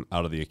something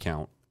out of the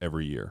account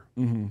every year,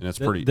 Mm-hmm. and it's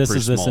pretty. This pretty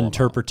is this small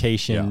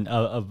interpretation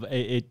of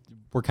it.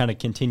 We're kind of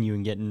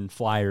continuing getting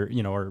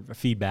or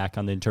feedback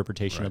on the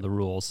interpretation of the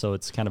rules. So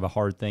it's kind of a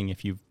hard thing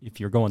if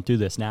you're going through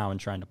this now and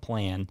trying to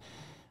plan.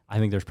 I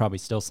think there's probably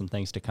still some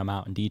things to come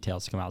out and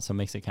details to come out, so it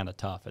makes it kind of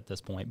tough at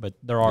this point. But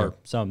there are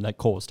some that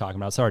Cole was talking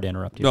about. Sorry to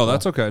interrupt you. No,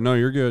 that's okay. No,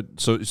 you're good.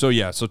 So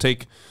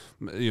take,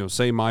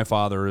 say my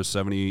father is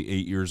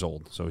 78 years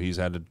old, so he's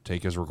had to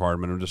take his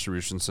requirement of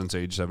distribution since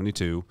age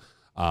 72.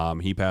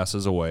 He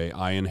passes away.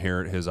 I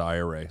inherit his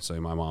IRA. Say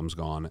my mom's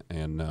gone,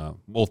 and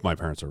both my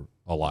parents are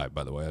alive,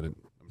 by the way. I'm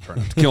trying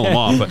not to kill them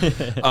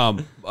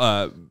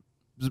off,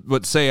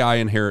 but say I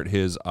inherit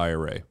his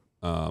IRA,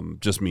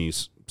 just me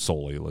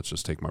solely. Let's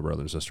just take my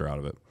brother and sister out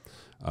of it.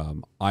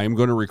 I am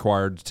going to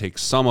require to take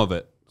some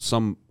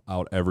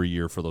out every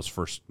year for those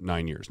first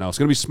 9 years. Now it's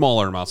going to be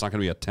smaller amounts. It's not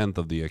going to be a tenth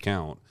of the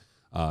account.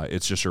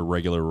 It's just your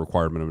regular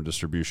requirement of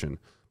distribution.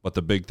 But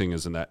the big thing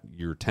is in that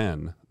year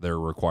 10, they're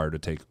required to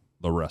take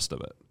the rest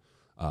of it.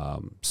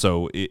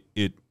 So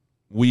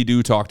we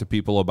do talk to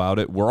people about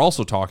it. We're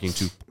also talking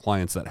to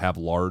clients that have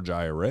large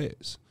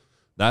IRAs.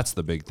 That's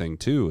the big thing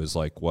too, is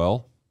like,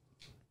 well,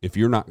 if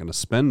you're not going to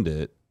spend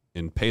it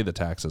and pay the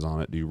taxes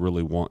on it, do you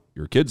really want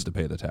your kids to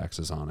pay the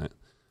taxes on it?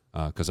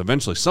 Because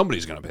eventually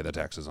somebody's going to pay the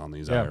taxes on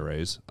these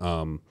IRAs.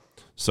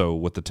 So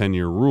with the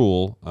 10-year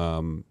rule,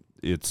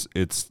 it's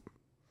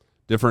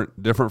different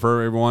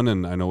for everyone.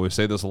 And I know we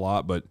say this a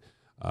lot, but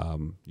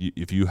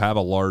if you have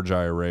a large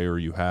IRA or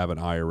you have an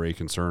IRA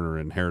concern or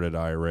inherited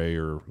IRA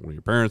or one of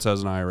your parents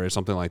has an IRA,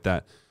 something like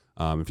that,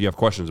 if you have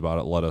questions about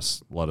it, let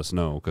us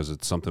know, because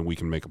it's something we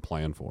can make a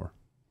plan for.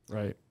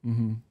 Right.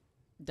 Mm-hmm.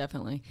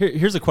 Definitely.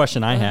 Here's a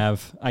question I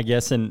have, I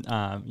guess, and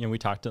we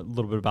talked a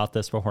little bit about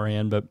this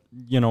beforehand, but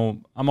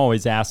I'm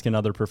always asking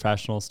other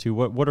professionals too.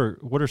 What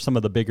are some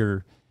of the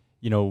bigger,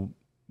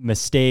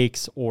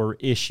 mistakes or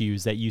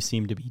issues that you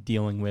seem to be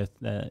dealing with?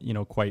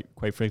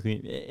 Quite frankly,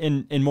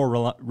 in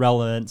more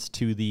relevance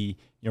to the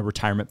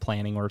retirement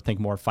planning, or think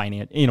more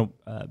finance,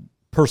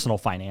 personal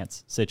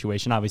finance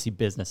situation. Obviously,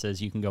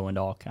 businesses, you can go into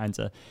all kinds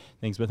of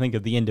things, but think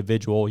of the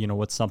individual.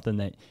 What's something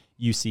that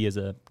you see as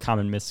a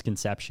common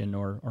misconception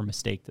or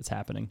mistake that's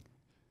happening?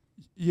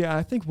 Yeah,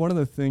 I think one of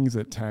the things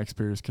that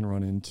taxpayers can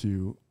run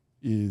into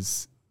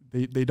is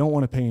they don't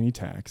want to pay any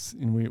tax.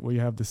 And we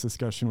have this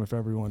discussion with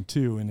everyone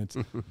too. And it's,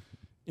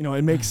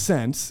 it makes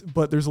sense,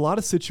 but there's a lot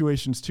of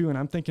situations too. And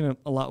I'm thinking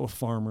a lot with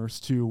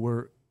farmers too,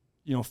 where,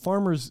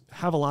 farmers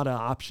have a lot of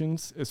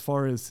options as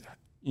far as,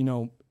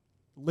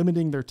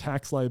 limiting their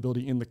tax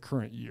liability in the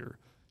current year.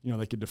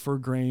 They could defer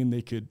grain,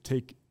 they could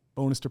take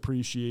bonus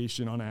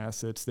depreciation on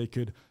assets, they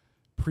could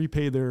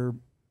prepay their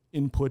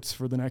inputs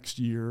for the next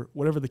year,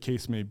 whatever the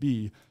case may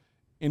be.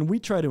 And we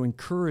try to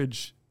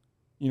encourage,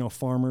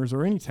 farmers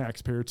or any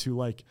taxpayer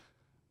to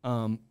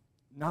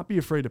not be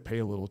afraid to pay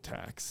a little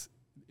tax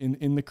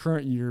in the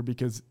current year,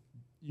 because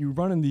you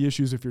run into the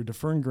issues if you're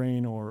deferring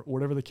grain or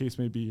whatever the case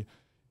may be,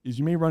 is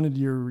you may run into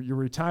you're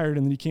retired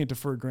and then you can't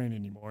defer grain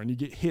anymore and you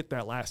get hit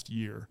that last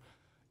year.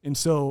 And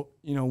so,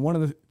 one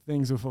of the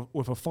things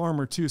with a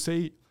farmer too,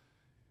 say,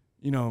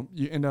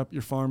 you end up,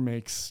 your farm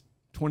makes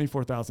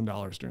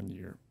 $24,000 during the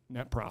year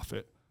net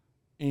profit,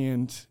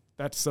 and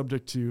that's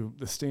subject to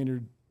the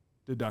standard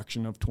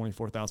deduction of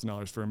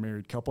 $24,000 for a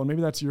married couple. And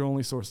maybe that's your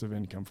only source of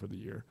income for the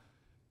year.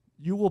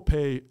 You will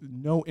pay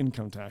no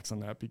income tax on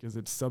that because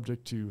it's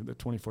subject to the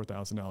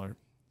 $24,000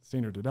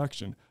 standard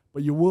deduction,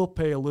 but you will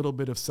pay a little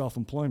bit of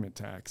self-employment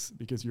tax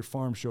because your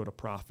farm showed a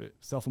profit.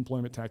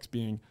 Self-employment tax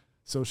being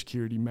Social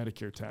Security,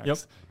 Medicare tax. Yep.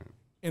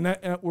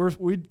 And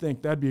we'd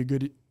think that'd be a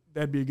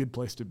good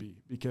place to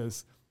be,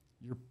 because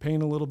you're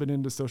paying a little bit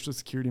into Social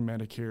Security,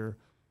 Medicare.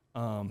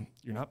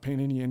 You're not paying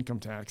any income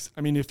tax.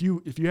 I mean, if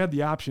you had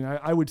the option,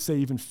 I would say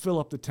even fill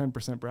up the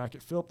 10%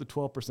 bracket, fill up the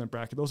 12%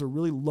 bracket. Those are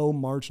really low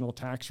marginal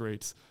tax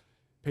rates.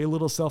 Pay a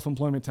little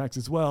self-employment tax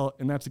as well,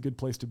 and that's a good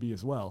place to be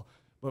as well.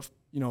 But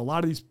a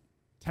lot of these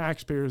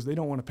taxpayers, they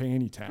don't want to pay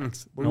any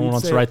tax. No one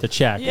wants to write the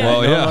check. Yeah. No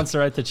one wants to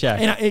write the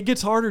check. And it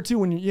gets harder too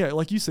when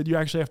like you said, you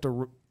actually have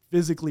to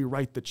physically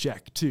write the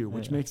check too,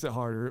 which makes it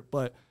harder.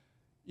 But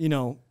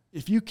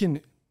if you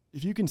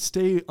can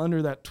stay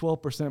under that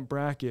 12%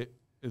 bracket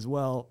as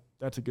well,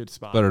 that's a good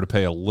spot. Better to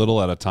pay a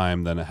little at a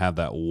time than to have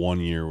that 1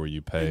 year where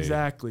you pay.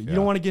 Exactly. You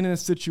don't want to get in a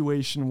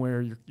situation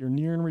where you're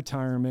nearing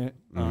retirement.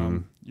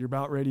 You're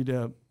about ready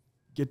to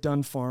get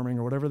done farming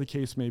or whatever the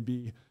case may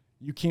be.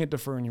 You can't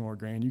defer any more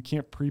grain. You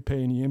can't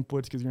prepay any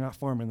inputs because you're not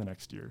farming the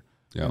next year.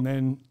 Yep. And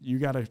then you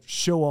got to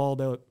show all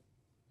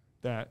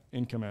that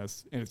income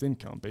as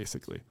income,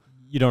 basically.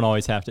 You don't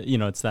always have to,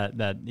 it's that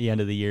the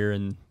end of the year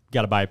and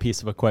got to buy a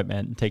piece of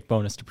equipment and take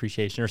bonus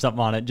depreciation or something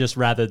on it, just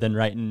rather than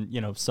writing,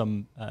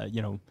 some,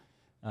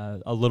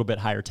 a little bit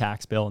higher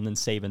tax bill and then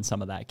saving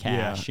some of that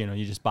cash. Yeah.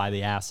 You just buy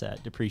the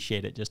asset,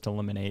 depreciate it, just to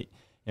eliminate.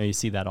 You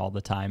see that all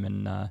the time.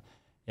 And I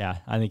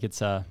think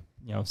it's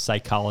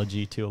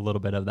psychology to a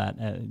little bit of that,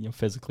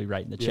 physically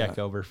writing the check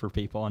over for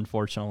people,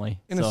 unfortunately.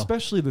 And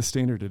especially the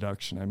standard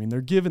deduction. I mean,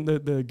 they're given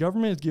the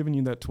government is giving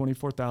you that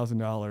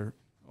 $24,000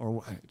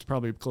 or it's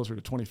probably closer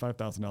to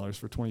 $25,000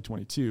 for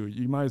 2022,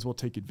 you might as well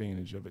take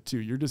advantage of it too.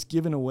 You're just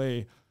giving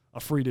away a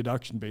free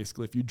deduction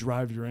basically if you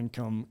drive your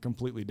income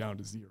completely down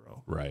to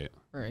zero. Right.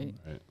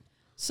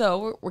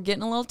 So we're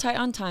getting a little tight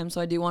on time,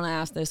 so I do want to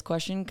ask this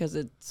question because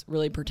it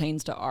really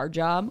pertains to our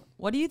job.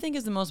 What do you think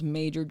is the most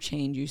major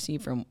change you see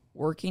from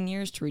working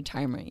years to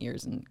retirement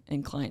years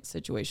in client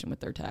situation with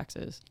their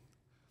taxes?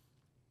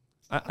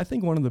 I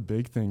think one of the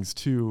big things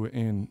too,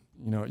 and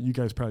you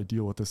guys probably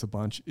deal with this a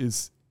bunch,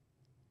 is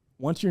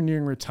once you're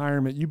nearing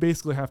retirement, you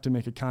basically have to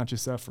make a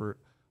conscious effort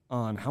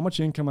on how much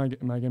income am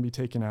I going to be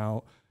taking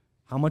out,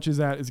 how much is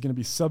that is going to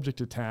be subject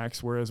to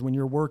tax, whereas when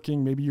you're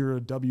working, maybe you're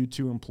a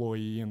W-2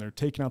 employee and they're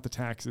taking out the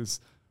taxes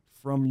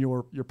from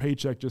your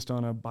paycheck just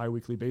on a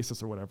biweekly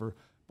basis or whatever.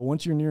 But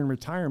once you're nearing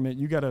retirement,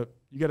 you gotta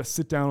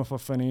sit down with a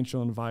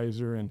financial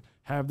advisor and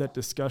have that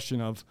discussion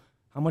of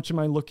how much am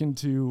I looking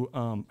to,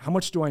 how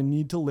much do I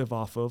need to live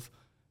off of,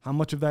 how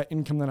much of that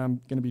income that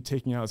I'm going to be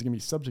taking out is going to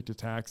be subject to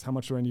tax, how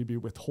much do I need to be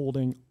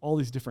withholding. All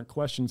these different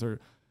questions are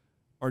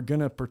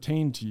going to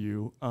pertain to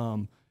you.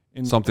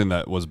 Something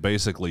that was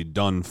basically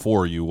done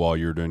for you while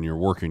you're doing your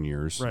working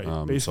years.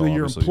 Right. Basically,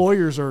 your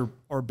employers are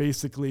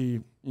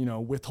basically,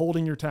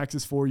 withholding your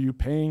taxes for you,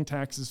 paying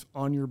taxes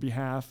on your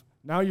behalf.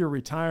 Now you're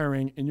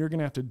retiring and you're going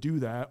to have to do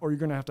that, or you're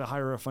going to have to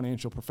hire a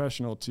financial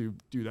professional to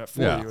do that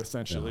for you,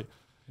 essentially. Yeah.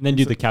 And then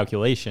do the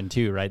calculation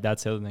too, right?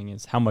 That's the other thing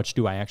is how much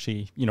do I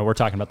actually, we're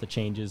talking about the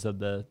changes of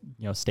the,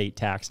 state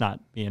tax not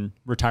being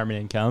retirement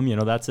income.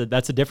 That's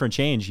a different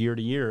change year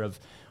to year of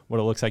what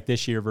it looks like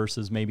this year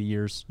versus maybe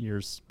years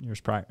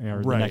prior,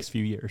 or the next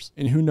few years.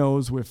 And who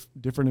knows, with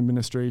different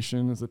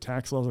administrations, the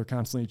tax laws are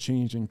constantly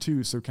changing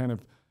too. So kind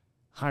of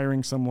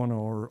hiring someone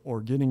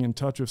or getting in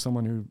touch with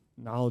someone who's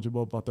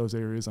knowledgeable about those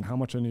areas and how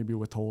much I need to be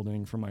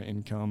withholding from my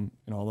income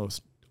and all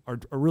those are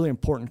really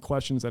important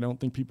questions. I don't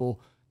think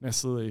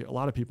a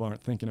lot of people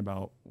aren't thinking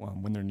about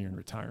when they're nearing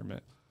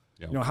retirement.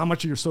 Yep. How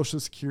much of your Social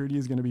Security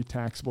is going to be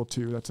taxable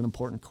too? That's an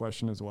important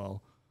question as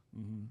well.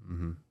 Mm-hmm.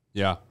 Mm-hmm.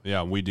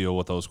 Yeah, we deal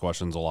with those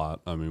questions a lot.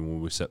 I mean, when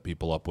we set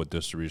people up with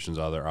distributions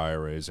out of their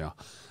IRAs,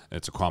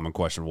 it's a common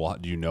question. Well,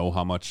 do you know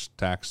how much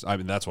tax? I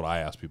mean, that's what I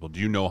ask people.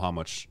 Do you know how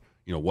much,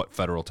 what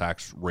federal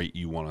tax rate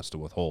you want us to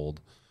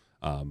withhold?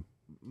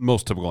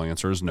 Most typical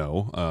answer is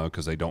no,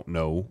 because they don't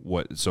know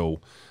what.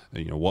 So,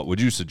 what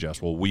would you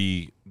suggest? Well,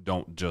 we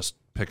don't just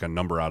pick a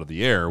number out of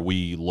the air.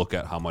 We look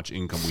at how much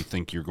income we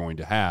think you're going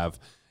to have,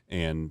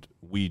 and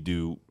we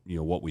do,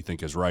 what we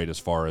think is right as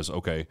far as,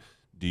 okay,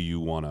 do you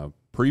want to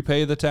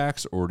prepay the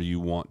tax or do you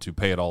want to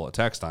pay it all at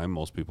tax time?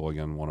 Most people,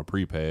 again, want to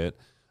prepay it.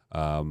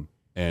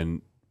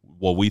 And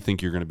we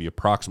think you're going to be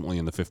approximately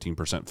in the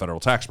 15% federal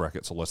tax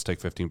bracket. So let's take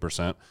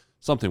 15%,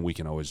 something we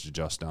can always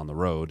adjust down the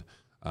road.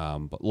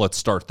 But let's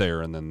start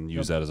there and then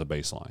use that as a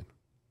baseline.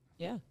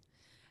 Yeah.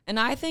 And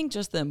I think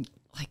just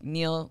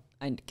Neil,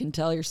 I can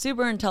tell you're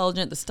super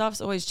intelligent. The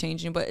stuff's always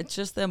changing, but it's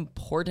just the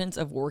importance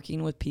of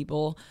working with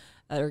people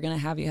that are going to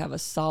have you have a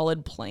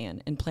solid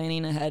plan and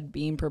planning ahead,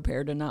 being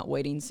prepared and not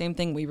waiting. Same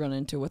thing we run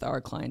into with our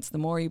clients. The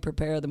more you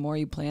prepare, the more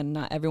you plan.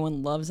 Not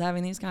everyone loves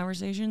having these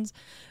conversations,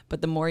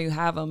 but the more you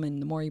have them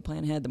and the more you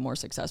plan ahead, the more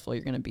successful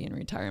you're going to be in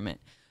retirement.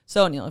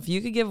 So, Neil, if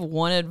you could give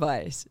one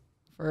advice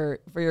for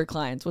your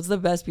clients, what's the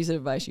best piece of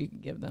advice you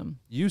could give them?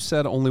 You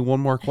said only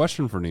one more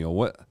question for Neil.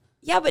 What?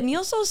 Yeah, but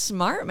Neil's so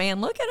smart,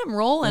 man. Look at him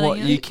rolling. Well,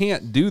 you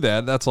can't do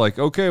that. That's like,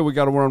 okay, we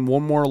got to run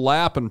one more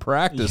lap and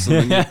practice.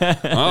 And then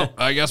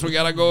I guess we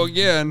got to go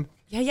again.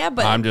 Yeah,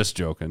 but I'm just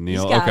joking,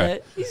 Neil. He's got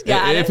it. He's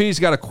got it. If he's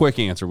got a quick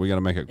answer, we got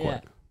to make it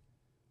quick.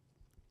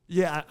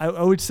 Yeah,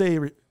 I would say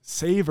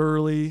save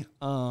early.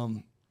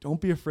 Don't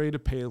be afraid to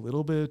pay a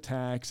little bit of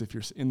tax if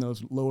you're in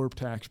those lower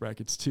tax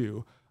brackets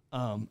too.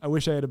 I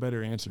wish I had a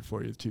better answer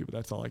for you too, but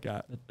that's all I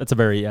got. That's a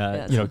very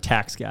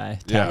tax guy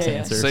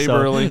answer. Save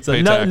early,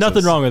 pay taxes.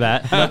 Nothing wrong with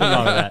that. Nothing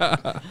wrong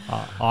with that.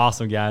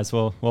 Awesome, guys.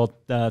 Well,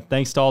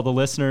 thanks to all the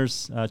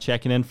listeners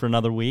checking in for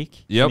another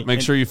week. Yep.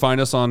 Make sure you find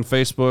us on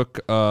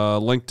Facebook,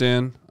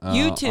 LinkedIn,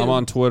 YouTube. I'm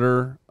on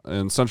Twitter,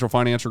 and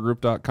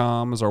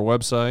centralfinancialgroup.com is our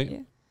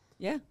website.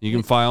 Yeah. You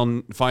can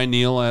find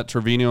Neil at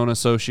Trevino and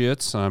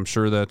Associates. I'm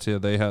sure that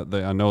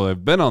I know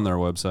they've been on their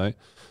website.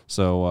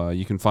 So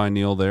you can find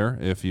Neil there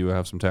if you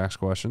have some tax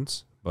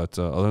questions. But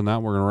other than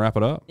that, we're going to wrap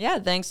it up. Yeah,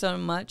 thanks so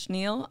much,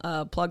 Neil.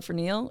 Plug for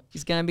Neil.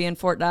 He's going to be in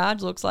Fort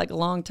Dodge. Looks like a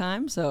long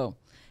time. So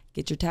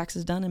get your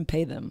taxes done and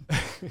pay them.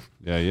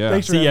 Yeah.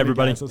 Thanks for See you, having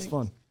everybody. Me, guys. It was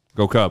fun.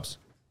 Go Cubs.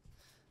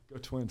 Go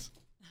Twins.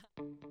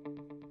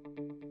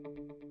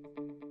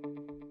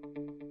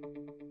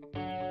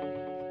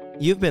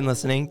 You've been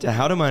listening to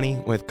How to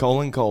Money with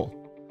Cole & Cole,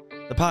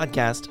 the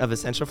podcast of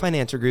Essential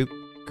Financial Group,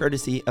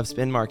 courtesy of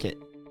Spin Market.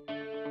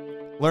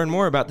 Learn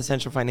more about the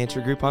Central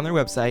Financial Group on their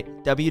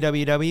website,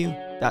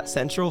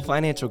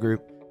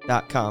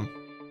 www.centralfinancialgroup.com.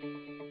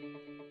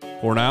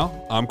 For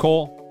now, I'm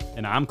Cole.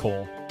 And I'm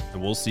Cole.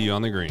 And we'll see you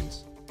on the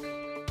greens.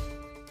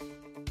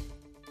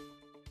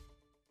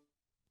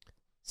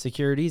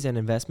 Securities and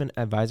investment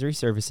advisory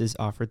services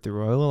offered through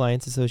Royal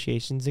Alliance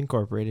Associations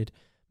Incorporated,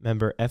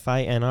 member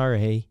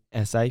FINRA,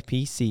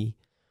 SIPC.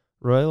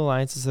 Royal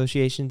Alliance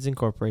Associations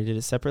Incorporated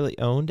is separately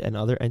owned, and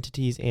other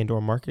entities and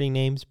or marketing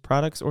names,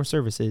 products, or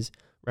services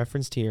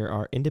referenced here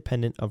are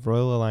independent of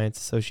Royal Alliance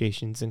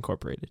Associations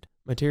Incorporated.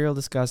 Material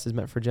discussed is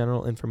meant for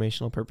general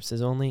informational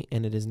purposes only,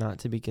 and it is not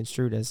to be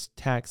construed as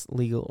tax,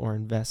 legal, or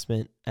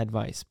investment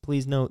advice.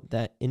 Please note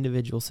that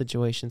individual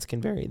situations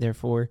can vary.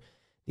 Therefore,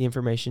 the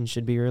information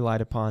should be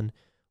relied upon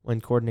when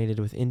coordinated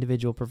with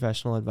individual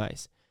professional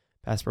advice.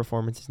 Past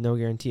performance is no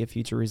guarantee of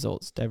future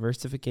results.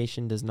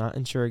 Diversification does not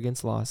insure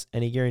against loss.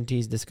 Any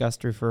guarantees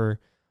discussed refer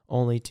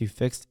only to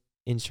fixed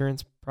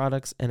insurance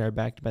products and are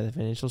backed by the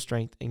financial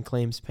strength and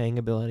claims paying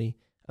ability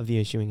of the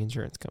issuing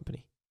insurance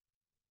company.